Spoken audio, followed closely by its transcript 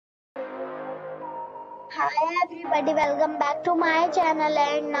Hi everybody, welcome back to my channel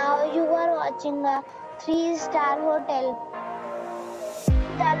and now you are watching a 3-star hotel.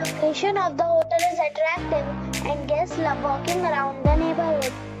 The location of the hotel is attractive and guests love walking around the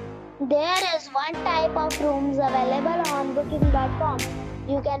neighborhood. There is one type of rooms available on booking.com.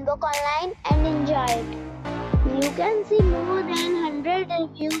 You can book online and enjoy it. You can see more than 100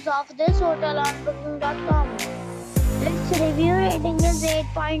 reviews of this hotel on booking.com. Its review rating is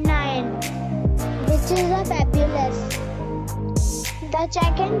 8.9. which is a fabulous. The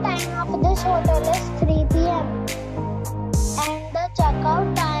check-in time of this hotel is 3 p.m. and the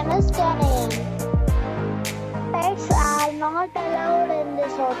check-out time is 10 a.m. Pets are not allowed in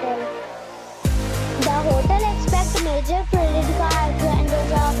this hotel. The hotel accepts major credit cards and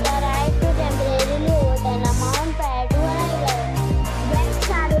reserves the right to temporarily hold an amount prior to arrival.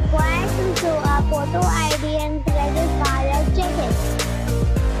 Guests are required to show a photo ID and credit card at check-in.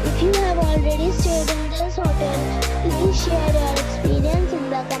 If you have already stayed in this hotel, please share your experience in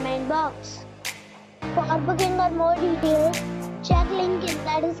the comment box. For booking or more details, check link in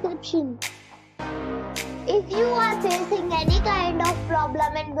the description. If you are facing any kind of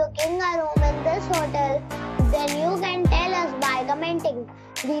problem in booking a room in this hotel, then you can tell us by commenting.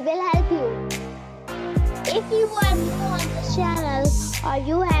 We will help you. If you are new on this channel or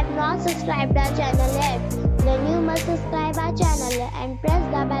you have not subscribed our channel yet, then you must subscribe our channel and press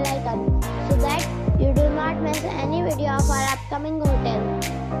the bell icon so that you do not miss any video of our upcoming hotel.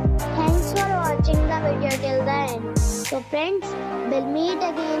 Thanks for watching the video till the end. So friends, we'll meet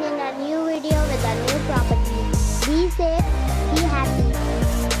again in a new video with a new property. Be safe, be happy.